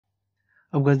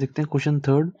अब गाइस देखते हैं question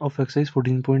third of exercise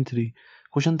 14.3।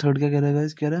 Question third क्या कह रहा है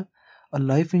गाइस, कह रहा है a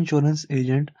life insurance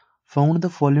agent found the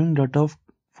following data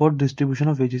for distribution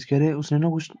of edges. कह रहे हैं उसने ना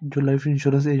कुछ, जो लाइफ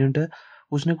इंश्योरेंस एजेंट है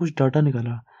उसने कुछ डाटा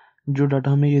निकाला, जो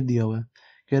डाटा हमें ये दिया हुआ है।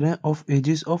 कह रहे हैं of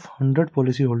edges of 100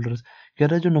 policy holders. कह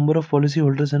रहा है जो नंबर ऑफ पॉलिसी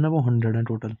होल्डर्स है ना वो 100 है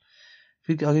टोटल।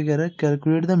 फिर आगे कह रहा है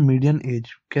कैलकुलेट द मीडियन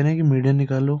एज। कह रहे हैं कि मीडियन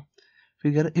निकालो।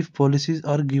 फिर कह रहा है if policies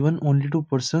are given only to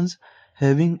persons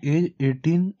having as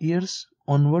 18 years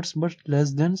onwards but less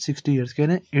than 60 years. कह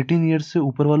रहे हैं 18 ईयर्स से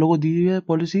ऊपर वालों को दी हुई है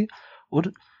पॉलिसी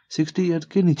और 60 ईयर्स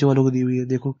के नीचे वालों को दी हुई है।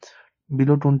 देखो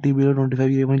बिलो 20, बिलो 25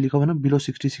 ये वहीं लिखा हुआ है ना, बिलो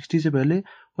 60, 60 से पहले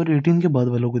और 18 के बाद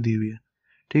वालों को दी हुई है।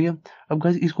 ठीक है। अब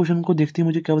गाइस इस क्वेश्चन को देखते ही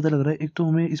मुझे क्या पता लग रहा है, एक तो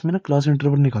हमें इसमें ना क्लास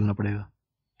इंटरवल निकालना पड़ेगा।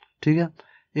 ठीक है,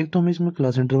 एक तो हमें इसमें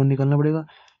क्लास इंटरवल निकालना पड़ेगा।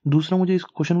 दूसरा मुझे इस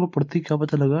क्वेश्चन को पढ़ते ही क्या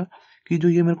पता लगा कि जो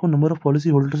ये मेरे को नंबर ऑफ पॉलिसी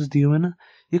होल्डर्स दिए हुए हैं ना,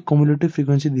 ये कम्युलेटिव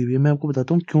फ्रीक्वेंसी दी हुई है। मैं आपको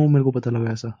बताता हूँ क्यों मेरे को पता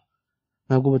लगा ऐसा।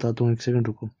 मैं आपको बताता हूँ, एक सेकंड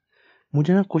रुको।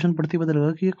 मुझे ना क्वेश्चन पढ़ते ही पता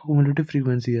लगा कि ये कम्युलेटिव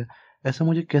फ्रीक्वेंसी है। ऐसा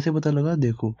मुझे कैसे पता लगा,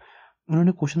 देखो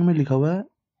उन्होंने क्वेश्चन में लिखा हुआ है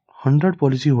 100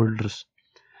 पॉलिसी होल्डर्स।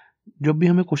 जब भी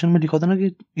हमें क्वेश्चन में लिखा होता है ना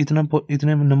कि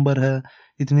इतने नंबर है,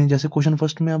 इतने, जैसे क्वेश्चन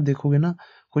फर्स्ट में आप देखोगे ना,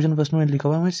 क्वेश्चन फर्स्ट में लिखा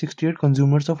हुआ है हमें 68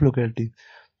 कंज्यूमर्स ऑफ लोकेलिटी।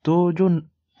 तो जो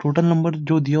टोटल नंबर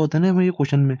जो दिया होता है ना हमें ये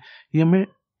क्वेश्चन में, ये हमें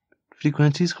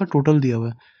फ्रीक्वेंसीज का टोटल दिया हुआ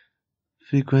है।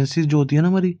 फ्रीक्वेंसीज जो होती है ना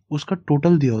हमारी, उसका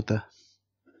टोटल दिया होता है।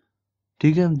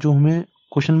 ठीक है, जो हमें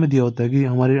क्वेश्चन में दिया होता है कि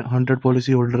हमारे 100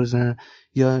 पॉलिसी होल्डर्स हैं,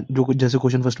 या जो जैसे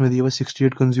क्वेश्चन फर्स्ट में दिया हुआ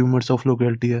 68 कंज्यूमर्स ऑफ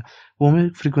लोकेलिटी है, वो हमें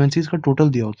फ्रीक्वेंसीज का टोटल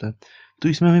दिया होता है। तो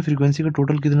इसमें हमें फ्रीक्वेंसी का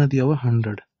टोटल कितना दिया हुआ है,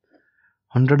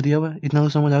 100 दिया हुआ है। इतना तो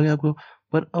समझ आ गया आपको।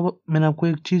 पर अब मैंने आपको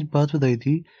एक चीज बात बताई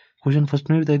थी, क्वेश्चन फर्स्ट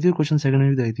में भी बताई थी और क्वेश्चन सेकंड में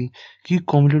भी बताई थी, कि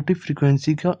कॉम्युलेटिव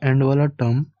फ्रीक्वेंसी का एंड वाला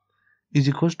टर्म इज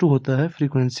इक्वल टू होता है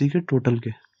फ्रीक्वेंसी के टोटल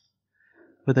के।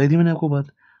 बताई थी मैंने आपको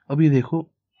बात। अब ये देखो,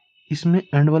 इसमें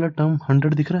एंड वाला टर्म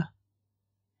 100 दिख रहा है,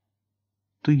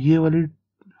 तो ये वाली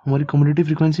हमारी कम्युलेटिव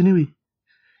फ्रीक्वेंसी नहीं हुई,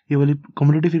 ये वाली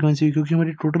कम्युलेटिव फ्रीक्वेंसी है, क्योंकि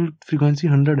हमारी टोटल फ्रीक्वेंसी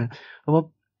 100 है। अब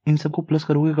आप इन सबको प्लस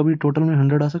करोगे, कभी टोटल में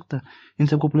 100 आ सकता है? इन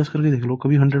सबको प्लस करके देख लो,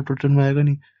 कभी 100 टोटल में आएगा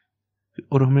नहीं।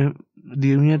 और हमें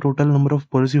दिए हुई है total number of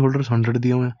policy holders 100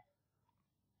 दिए हुए हैं,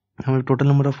 हमें total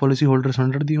number of policy holders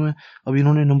 100 दिए हुए हैं। अब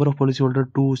इन्होंने नंबर ऑफ पॉलिसी होल्डर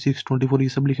 2, 6, 24 ये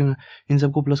सब लिखे हुए हैं, इन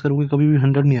सबको प्लस करोगे कभी भी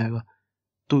 100 नहीं आएगा।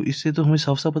 तो इससे तो हमें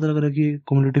साफ साफ पता लग रहा है कि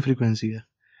कम्युलेटिव फ्रीक्वेंसी है।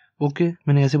 ओके,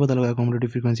 मैंने ऐसे पता लगाया कम्युलेटिव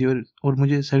फ्रीक्वेंसी। और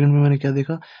मुझे सेकंड में मैंने क्या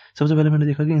देखा, सबसे पहले मैंने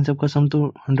देखा कि इन सबका सम तो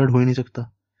 100 हो ही नहीं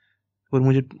सकता, और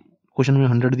मुझे क्वेश्चन में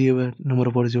 100 दिए हुए हैं नंबर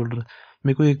ऑफ पॉलिसी होल्डर।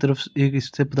 मेरे को एक तरफ एक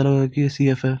इससे पता लगा कि सी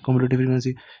एफ है कम्युलेटिव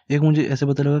फ्रीक्वेंसी, एक मुझे ऐसे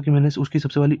पता लगा कि मैंने उसकी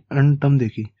सबसे वाली एंड टर्म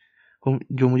देखी,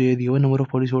 जो मुझे ये दिया हुआ नंबर ऑफ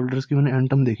पॉलिसी होल्डर्स की, मैंने एंड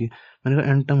टर्म देखी। मैंने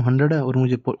कहा एंड टर्म 100 है और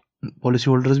मुझे पॉलिसी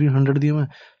होल्डर्स भी 100 दिए हुए हैं।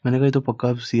 मैंने कहा ये तो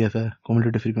पक्का सी एफ है,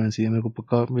 कम्युलेटिव फ्रीक्वेंसी है, मेरे को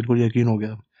पक्का बिल्कुल यकीन हो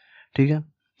गया। ठीक है,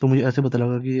 तो मुझे ऐसे पता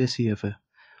लगा कि ये सी एफ है।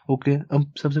 ओके,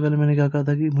 अब सबसे पहले मैंने क्या कहा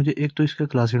था कि मुझे एक तो इसके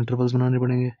क्लास इंटरवल्स बनाने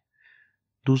पड़ेंगे,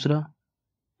 दूसरा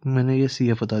मैंने ये सी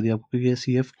एफ बता दिया आपको कि ये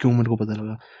सी एफ क्यों मेरे को पता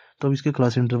लगा। तो अब इसके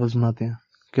क्लास इंटरवल्स बनाते हैं।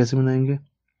 कैसे बनाएंगे,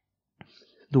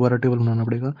 दोबारा टेबल बनाना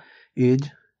पड़ेगा, एज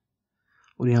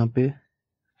और यहाँ पे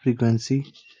फ्रीक्वेंसी।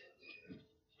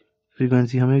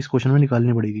 फ्रीक्वेंसी हमें इस क्वेश्चन में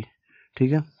निकालनी पड़ेगी।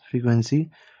 ठीक है, frequency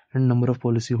and number of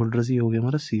policy holders, ये हो गया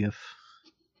हमारा सी एफ।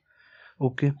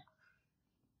 ओके,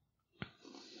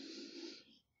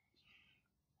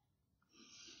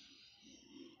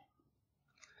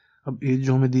 अब एज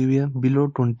जो हमें दी हुई है बिलो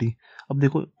 20। अब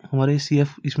देखो हमारे सी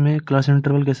एफ, इसमें क्लास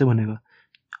इंटरवल कैसे बनेगा।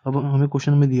 अब हमें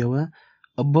क्वेश्चन में दिया हुआ है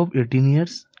above 18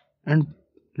 years and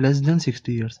less than 60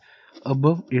 years.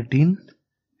 Above 18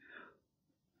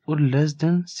 और लेस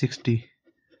देन 60,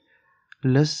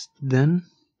 लेस देन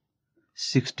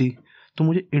 60, तो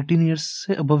मुझे 18 ईयर्स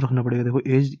से अबव रखना पड़ेगा। देखो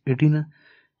एज 18 है,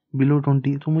 बिलो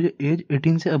 20, तो मुझे एज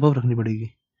 18 से अबव रखनी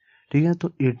पड़ेगी। ठीक है,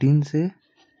 तो 18 से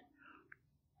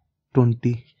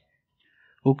 20।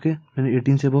 ओके, मैंने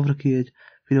 18 से अबव रखी एज।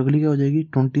 फिर अगली क्या हो जाएगी,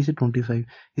 20 से 25।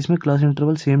 इसमें क्लास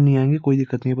इंटरवल सेम नहीं आएंगे, कोई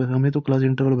दिक्कत नहीं है, बस हमें तो क्लास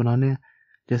इंटरवल बनाने हैं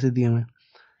जैसे दिए हुए।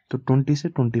 तो 20 से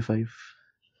 25,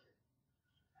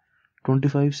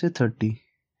 25 से 30,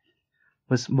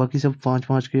 बस बाकी सब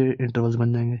 5-5 के इंटरवल्स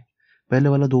बन जाएंगे। पहले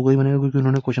वाला 2 का ही बनेगा क्योंकि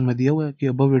उन्होंने क्वेश्चन में दिया हुआ है कि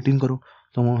अबव 18 करो,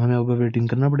 तो हमें अबव 18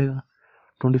 करना पड़ेगा।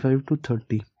 25 to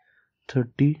 30,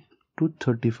 30 to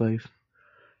 35,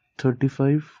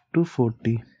 35 to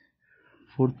 40,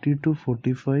 40 to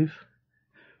 45,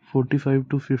 45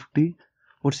 to 50,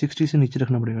 और 60 से नीचे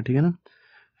रखना पड़ेगा। ठीक है ना,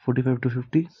 45 to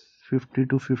 50, 50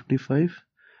 to 55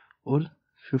 और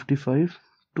 55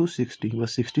 to 60।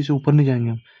 बस 60 से ऊपर नहीं जाएंगे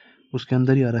हम, उसके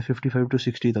अंदर ही आ रहा है 55 to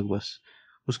 60 तक, बस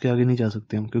उसके आगे नहीं जा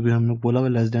सकते हम क्योंकि हम लोग बोला हुआ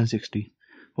लेस देन 60।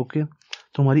 ओके,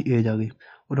 तो हमारी एज आ गई।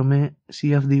 और हमें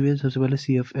सी एफ दी हुई है। सबसे पहले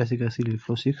सी एफ ऐसे कैसे लिख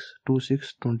लो, 6, 2,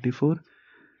 6, 24,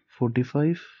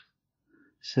 45,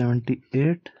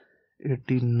 78,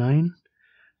 89,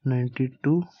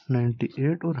 92,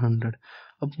 98 और 100।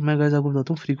 अब मैं गाइस आपको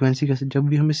बताता हूँ फ्रीक्वेंसी कैसे, जब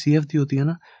भी हमें सी एफ दी होती है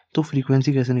ना तो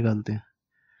फ्रीक्वेंसी कैसे निकालते हैं।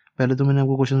 पहले तो मैंने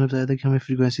आपको क्वेश्चन में बताया था कि हमें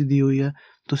फ्रीक्वेंसी दी हुई है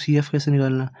तो सी एफ कैसे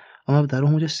निकालना है। अब मैं बता रहा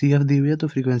हूँ मुझे सी एफ दी हुई है तो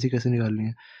फ्रीक्वेंसी कैसे निकालनी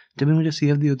है। जब भी मुझे सी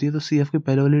एफ दी होती है तो सी एफ की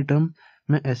पहले वाली टर्म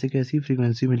मैं ऐसे कैसी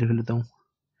फ्रीक्वेंसी में लिख लेता हूँ।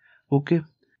 ओके,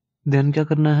 देन क्या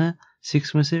करना है,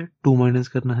 6 में से 2 माइनस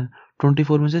करना है,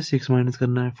 24 में से 6 माइनस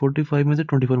करना है, 45 में से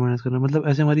 24 माइनस करना है। मतलब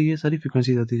ऐसे हमारी ये सारी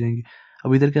फ्रीक्वेंसी आती जाएंगी।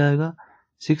 अब इधर क्या आएगा,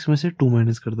 6 में से 2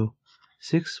 माइनस कर दो,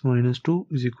 6 माइनस 2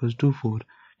 इज इक्वल टू 4।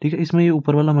 ठीक है, इसमें ये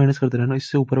ऊपर वाला माइनस करते रहना,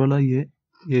 इससे ऊपर वाला ये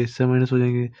इससे माइनस हो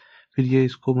जाएंगे, फिर ये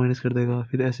इसको माइनस कर देगा,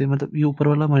 फिर ऐसे मतलब ये ऊपर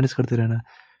वाला माइनस करते रहना है,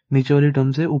 नीचे वाली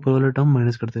टर्म से ऊपर वाला टर्म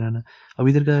माइनस करते रहना है। अब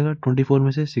इधर क्या आएगा, 24 में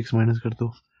से 6 माइनस कर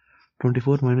दो,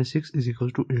 24 माइनस 6 इज इक्वल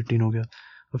टू 18 हो गया।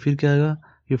 और फिर क्या आएगा,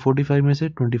 ये 45 में से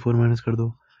 24 माइनस कर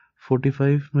दो,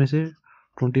 45 में से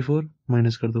 24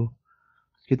 माइनस कर दो,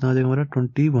 कितना आ जाएगा हमारा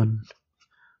 21।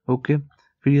 ओके,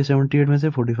 फिर ये 78 में से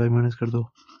 45 माइनस कर दो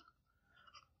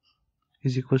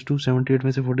इज इक्वल टू 78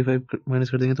 में से 45 माइनस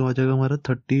कर देंगे तो आ जाएगा हमारा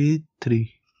 33।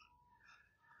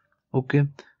 ओके,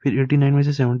 फिर 89 में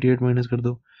से 78 माइनस कर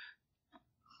दो,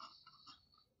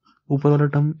 ऊपर वाला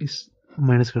टर्म इस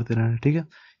माइनस करते रहना है। ठीक है,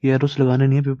 ये एरोस लगाने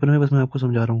नहीं है पेपर में, बस मैं आपको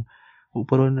समझा रहा हूँ।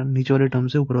 ऊपर वाला नीचे वाले टर्म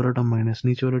से ऊपर वाला टर्म माइनस,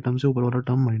 नीचे वाले टर्म से ऊपर वाला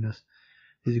term minus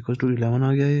is equal to 11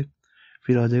 आ गया ये।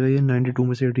 फिर आ जाएगा ये 92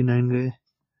 में से 89 गए,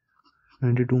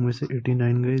 92 में से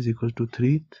 89 गए इज इक्वल टू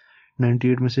 3,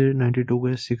 98 में से 92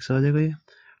 गए 6 आ जाएगा ये,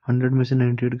 100 में से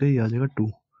 98 गए ये आ जाएगा 2।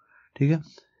 ठीक है,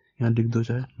 यहाँ लिख दो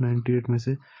चाहे, 98 में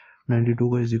से 92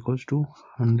 गए इज इक्वल टू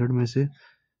 100 में से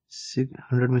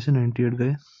 98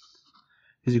 गए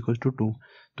इज इक्वल टू 2।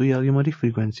 तो ये आ गई हमारी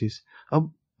फ्रीक्वेंसीज।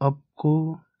 अब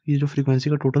आपको ये जो फ्रीक्वेंसी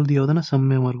का टोटल दिया होता है ना, सम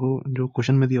में हमारे को जो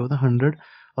क्वेश्चन में दिया होता है 100,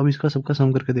 अब इसका सबका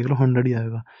सम करके देख लो 100 ही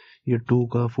आएगा। ये 2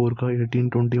 का, 4 का, 18,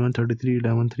 21, 33,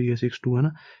 11, 3, ये 6, 2 है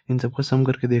ना, इन सबका सम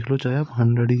करके देख लो चाहे आप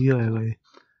 100 ही आएगा ये।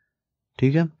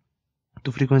 ठीक है,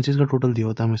 तो फ्रीक्वेंसीज का टोटल दिया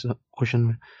होता है हमेशा क्वेश्चन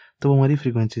में, तो हमारी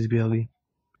फ्रीक्वेंसीज भी आ गई।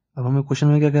 अब हमें क्वेश्चन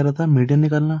में क्या कह रहा था, मीडियन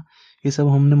निकालना। ये सब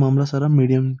हमने मामला सारा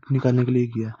मीडियन निकालने के लिए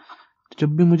किया।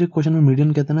 जब भी मुझे क्वेश्चन में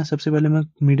मीडियन कहता है ना, सबसे पहले मैं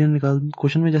मीडियन निकाल,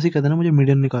 क्वेश्चन में जैसे ही कहता है ना मुझे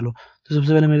मीडियन निकालो, तो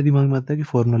सबसे पहले मेरे दिमाग में आता है कि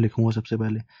फॉर्मूला लिखूंगा सबसे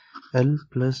पहले, L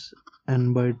plus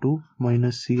n/2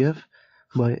 minus C F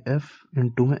by F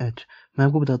into में h। मैं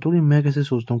आपको बताता हूँ कि मैं कैसे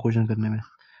सोचता हूँ क्वेश्चन करने में।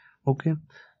 ओके,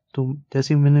 तो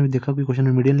जैसे ही मैंने देखा कि क्वेश्चन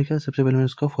में मीडियन लिखा है, सबसे पहले मैंने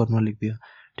उसका फॉर्मूला लिख दिया।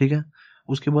 ठीक है,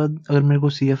 उसके बाद अगर मेरे को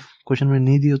सी एफ क्वेश्चन में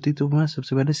नहीं दी होती तो मैं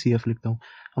सबसे पहले सी एफ लिखता हूँ।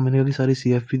 अब मैंने कहा कि सारी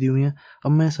सी एफ भी दी हुई हैं,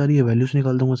 अब मैं सारी ये वैल्यूज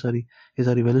निकाल दूंगा, ये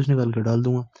सारी वैल्यूज निकाल कर डाल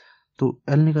दूंगा। तो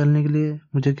एल निकालने के लिए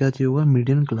मुझे क्या चाहिए होगा,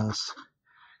 मीडियन क्लास,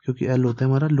 क्योंकि एल होता है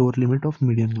हमारा lower limit of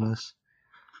median class.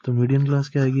 तो मीडियन क्लास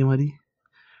क्या आएगी हमारी,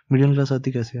 मीडियन क्लास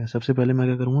आती कैसे है, सबसे पहले मैं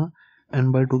क्या करूँगा,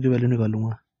 n/2 की वैल्यू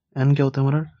निकालूंगा। n क्या होता है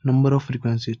हमारा, number of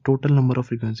frequency, total number of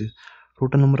frequencies.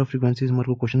 Total number of frequencies हमारे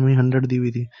को क्वेश्चन में 100 दी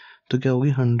हुई थी, तो क्या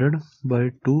होगी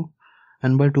 100/2,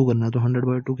 n/2 करना है तो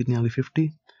 100/2 कितनी आ गई 50,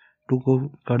 2 को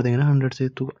काट देंगे ना 100 से,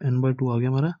 तो n/2 आ गया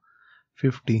हमारा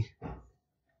 50।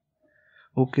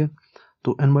 ओके,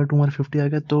 तो n/2 हमारा 50 आ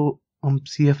गया, तो हम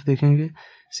सी एफ देखेंगे,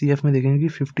 सी एफ में देखेंगे कि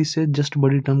 50 से जस्ट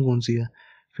बड़ी टर्म कौन सी है।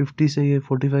 50 से ये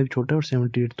 45 छोटा है और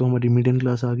 78, तो हमारी मीडियन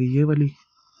क्लास आ गई ये वाली।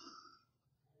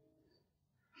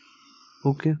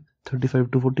 ओके, 35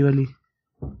 to 40 वाली।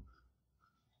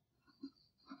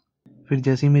 फिर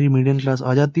जैसे ही मेरी मीडियन क्लास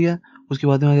आ जाती है, उसके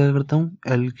बाद मैं क्या करता हूँ,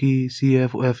 एल की, सी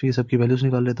एफ एफ ये सब की वैल्यूज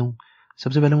निकाल लेता हूँ।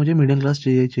 सबसे पहले मुझे मीडियन क्लास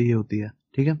चाहिए होती है।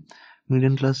 ठीक है,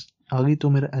 मीडियन क्लास आ गई तो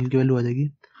मेरा एल की वैल्यू आ जाएगी,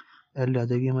 एल आ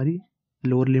जाएगी हमारी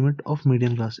lower limit of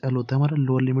median class. L होता है हमारा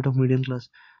lower limit of median class,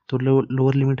 तो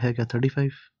लोअर लिमिट है क्या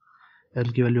 35,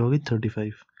 एल की वैल्यू आ गई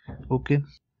 35। ओके,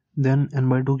 देन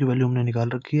n/2 की वैल्यू हमने निकाल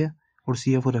रखी है, और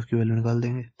सी एफ और एफ की वैल्यू निकाल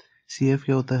देंगे। सी एफ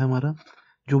क्या होता है हमारा,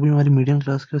 जो भी हमारी मीडियम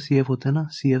क्लास का सी एफ होता है ना,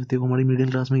 सी एफ देखो हमारी मीडियम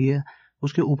क्लास में ये है,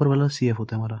 उसके ऊपर वाला सी एफ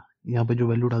होता है हमारा, यहाँ पे जो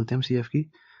वैल्यू डालते हैं हम सी एफ की,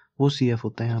 वो सी एफ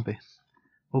होता है यहाँ पे।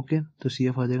 ओके, तो सी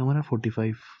एफ आ जाएगा हमारा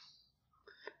 45।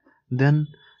 देन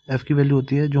एफ की वैल्यू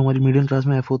होती है, जो हमारी मीडियम क्लास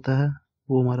में एफ होता है,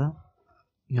 वो हमारा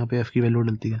यहाँ पे एफ की वैल्यू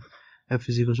डलती है, F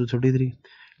is equal to 33।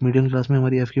 Medium class में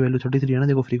हमारी एफ की वैल्यू 33 है ना,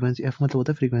 देखो फ्रीक्वेंसी, एफ मतलब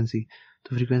होता है फ्रीक्वेंसी,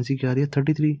 तो फ्रीक्वेंसी क्या आ रही है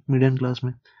 33 मीडियम क्लास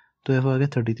में, तो एफ आ गया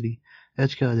 33।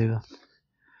 एच क्या आ जाएगा,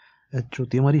 एच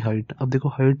होती है हमारी हाइट। अब देखो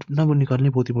हाइट ना वो निकालनी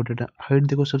बहुत इंपॉर्टेंट है। हाइट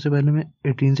देखो सबसे पहले में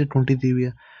 18 से 20 दी हुई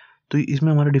है, तो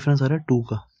इसमें हमारा डिफरेंस आ रहा है 2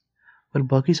 का, पर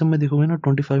बाकी सब में देखोगे ना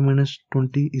 25 माइनस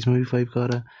 20 इसमें भी 5 का आ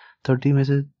रहा है, 30 में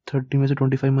से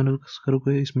 25 माइनस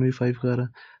करोगे इसमें भी 5 का आ रहा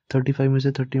है, 35 में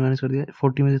से 30 माइनस कर दिया,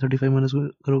 40 में से 35 माइनस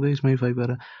करोगे इसमें भी 5 आ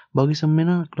रहा है। बाकी सब में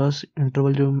ना क्लास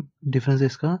इंटरवल जो डिफरेंस है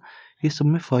इसका, ये सब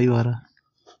में 5 आ रहा है,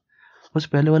 बस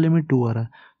पहले वाले में 2 आ रहा है।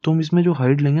 तो हम इसमें जो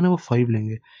हाइट लेंगे ना वो 5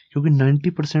 लेंगे, क्योंकि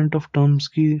 90% ऑफ टर्म्स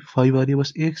की 5 आ रही है,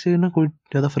 बस एक से ना कोई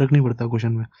ज़्यादा फर्क नहीं पड़ता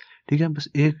क्वेश्चन में, ठीक है। बस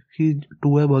एक की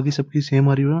 2 है, बाकी सबकी सेम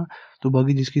आ रही हो ना, तो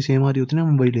बाकी जिसकी सेम आ रही होती है ना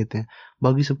हम वही लेते हैं।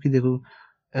 बाकी सबकी देखो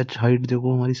एच हाइट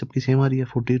देखो हमारी सबकी सेम आ रही है,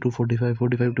 40 to 45,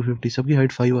 45 to 50, सबकी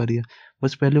हाइट 5 आ रही है,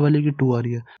 बस पहले वाले की 2 आ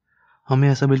रही है। हमें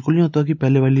ऐसा बिल्कुल नहीं होता कि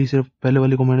पहले वाली सिर्फ पहले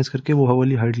वाले को माइनस करके वो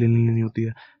वाली हाइट लेनी होती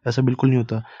है, ऐसा बिल्कुल नहीं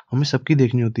होता। हमें सबकी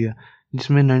देखनी होती है,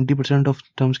 जिसमें 90% ऑफ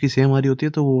टर्म्स की सेम आ रही होती है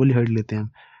तो वो वाली हाइट लेते हैं हम।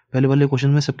 पहले वाले क्वेश्चन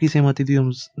में सबकी सेम आती थी,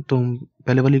 हम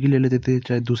पहले वाले की ले लेते थे,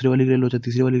 चाहे दूसरे वाले की ले लो चाहे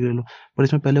तीसरे वाले की ले लो। पर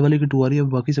इसमें पहले वाले की 2 आ रही है,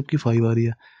 बाकी सबकी 5 आ रही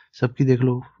है। सबकी देख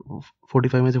लो,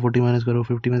 45 में से 40 माइनस करो,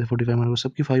 50 में से 45 माइनस करो,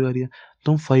 सबकी 5 आ रही है,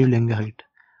 तो हम 5 लेंगे हाइट।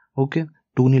 ओके,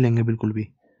 2 नहीं लेंगे बिल्कुल भी,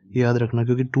 ये याद रखना,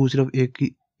 क्योंकि 2 सिर्फ एक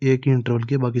ही इंटरवल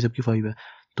की है, बाकी सबकी 5 है,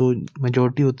 तो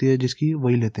मेजोरिटी होती है जिसकी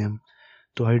वही लेते हैं हम।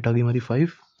 तो हाइट आ गई हमारी 5,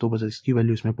 तो बस इसकी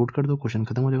वैल्यू इसमें पुट कर दो, क्वेश्चन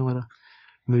खत्म हो जाएगा हमारा।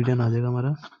 मीडियन आ जाएगा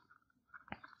हमारा,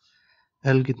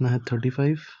 एल कितना है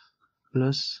 35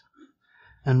 प्लस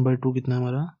n/2 कितना है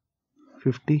हमारा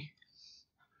 50,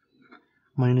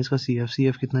 माइनस का सी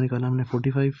एफ कितना निकाला हमने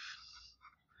 45,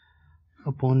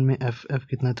 अपॉन में एफ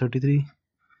कितना है 33,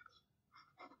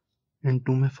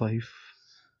 इनटू में 5।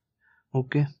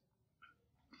 ओके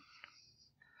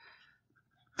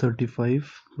 35,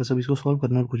 बस अब इसको सॉल्व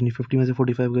करना और कुछ नहीं। 50 में से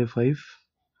 45 गए 5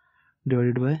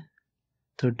 डिवाइडेड बाय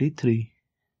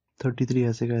 33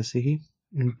 ऐसे का ऐसे ही,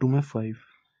 इनटू में 5,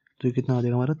 तो ये कितना आ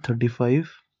जाएगा हमारा 35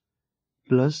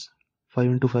 प्लस 5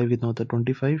 इंटू 5 कितना होता है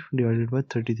 25 डिवाइडेड बाय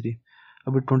 33।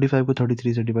 अब 25 को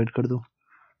 33 से डिवाइड कर दो,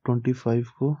 25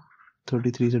 को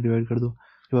 33 से डिवाइड कर दो,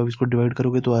 जब आप इसको डिवाइड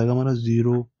करोगे तो आएगा हमारा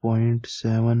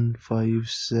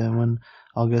 0.757,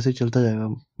 आगे ऐसे चलता जाएगा,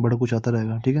 बड़ा कुछ आता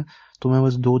रहेगा, ठीक है। तो मैं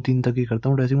बस 2-3 तक ही करता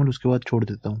हूँ डेसिमल, उसके बाद छोड़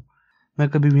देता हूँ। मैं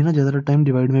कभी भी ना ज़्यादा टाइम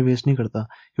डिवाइड में वेस्ट नहीं करता,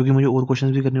 क्योंकि मुझे और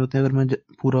क्वेश्चन भी करने होते हैं। अगर मैं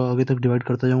पूरा आगे तक डिवाइड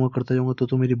करता जाऊँगा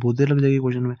तो मेरी बहुत देर लग जाएगी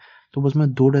क्वेश्चन में। तो बस मैं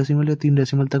 2 डेसिमल या 3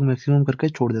 डेसिमल तक मैक्सिमम करके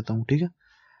छोड़ देता हूँ, ठीक है।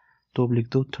 तो अब लिख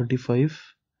दो 35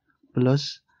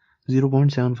 प्लस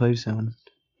 0.757,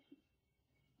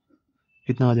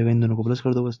 कितना आ जाएगा, इन दोनों को प्लस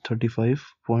कर दो बस,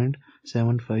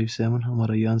 35.757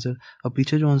 हमारा ये आंसर। अब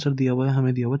पीछे जो आंसर दिया हुआ है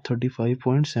हमें दिया हुआ है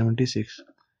 35.76,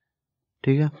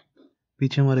 ठीक है।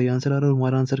 पीछे हमारा ये आंसर आ रहा है और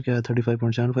हमारा आंसर क्या है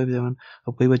 35.757।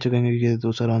 अब कई बच्चे कहेंगे कि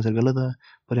तो सर आंसर गलत है,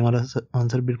 पर हमारा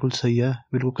आंसर बिल्कुल सही है,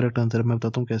 बिल्कुल करेक्ट आंसर है। मैं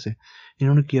बताता हूँ कैसे।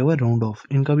 इन्होंने किया हुआ राउंड ऑफ,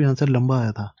 इनका भी आंसर लंबा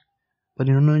आया था, पर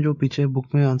इन्होंने जो पीछे बुक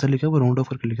में आंसर लिखा है वो राउंड ऑफ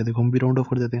करके लिखा। देखो हम भी राउंड ऑफ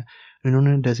कर देते हैं।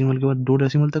 इन्होंने डेसिमल के बाद 2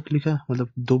 डेसिमल तक लिखा, मतलब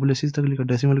 2 प्लेसेस तक लिखा,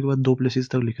 डेसिमल के बाद 2 प्लेसेस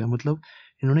तक लिखा, मतलब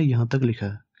इन्होंने यहाँ तक लिखा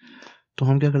है। तो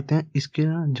हम क्या करते हैं, इसके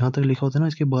जहाँ तक लिखा होता है ना,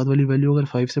 इसके बाद वाली वैल्यू अगर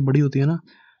 5 से बड़ी होती है ना,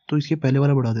 तो इसके पहले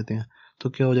वाला बढ़ा देते हैं। तो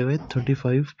क्या हो जाएगा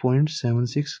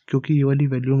 35.76, क्योंकि ये वाली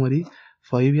वैल्यू हमारी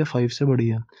 5 या 5 से बड़ी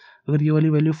है। अगर ये वाली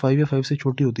वैल्यू 5 या 5 से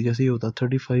छोटी होती, जैसे ये होता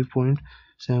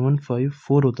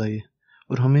 35.754 होता है ये,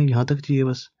 और हमें यहाँ तक चाहिए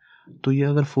बस। तो ये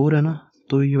अगर 4 है ना,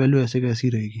 तो ये वैल्यू ऐसे कैसी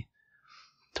रहेगी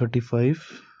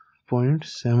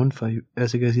 35.75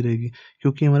 ऐसे कैसी रहेगी,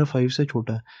 क्योंकि हमारा 5 से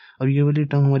छोटा है। अब ये वाली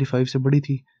टर्म हमारी 5 से बड़ी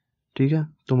थी, ठीक है,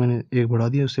 तो मैंने एक बढ़ा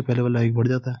दिया, उससे पहले वाला एक बढ़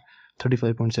जाता है,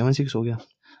 35.76 हो गया।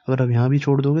 अगर आप यहाँ भी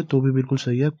छोड़ दोगे तो भी बिल्कुल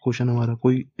सही है क्वेश्चन हमारा,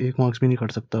 कोई 1 मार्क्स भी नहीं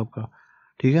कट सकता आपका,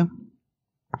 ठीक है।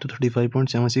 तो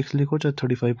 35.76 लिखो चाहे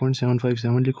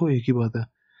 35.757 लिखो, एक ही बात है।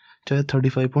 चाहे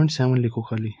 35.7 लिखो,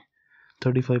 खाली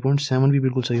 35.7 भी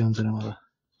बिल्कुल सही आंसर है हमारा।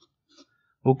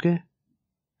 ओके,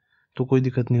 तो कोई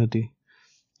दिक्कत नहीं होती।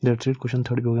 दैट्स इट, क्वेश्चन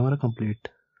 3 भी हो गया हमारा कंप्लीट।